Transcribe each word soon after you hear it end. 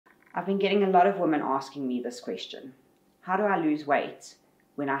I've been getting a lot of women asking me this question. How do I lose weight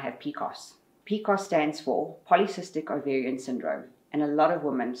when I have PCOS? PCOS stands for Polycystic Ovarian Syndrome, and a lot of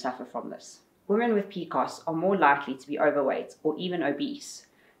women suffer from this. Women with PCOS are more likely to be overweight or even obese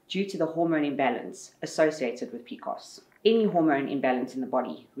due to the hormone imbalance associated with PCOS. Any hormone imbalance in the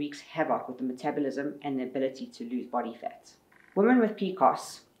body wreaks havoc with the metabolism and the ability to lose body fat. Women with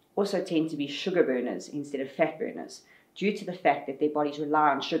PCOS also tend to be sugar burners instead of fat burners due to the fact that their bodies rely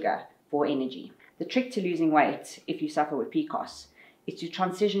on sugar for energy. The trick to losing weight if you suffer with PCOS is to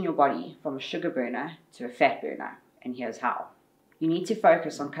transition your body from a sugar burner to a fat burner, and here's how. You need to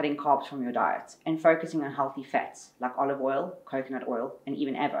focus on cutting carbs from your diet and focusing on healthy fats like olive oil, coconut oil, and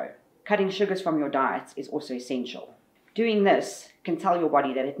even avo. Cutting sugars from your diet is also essential. Doing this can tell your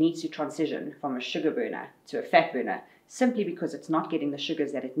body that it needs to transition from a sugar burner to a fat burner simply because it's not getting the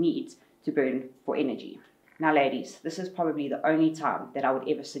sugars that it needs to burn for energy. Now ladies, this is probably the only time that I would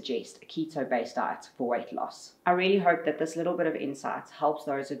ever suggest a keto-based diet for weight loss. I really hope that this little bit of insight helps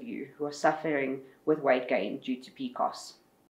those of you who are suffering with weight gain due to PCOS.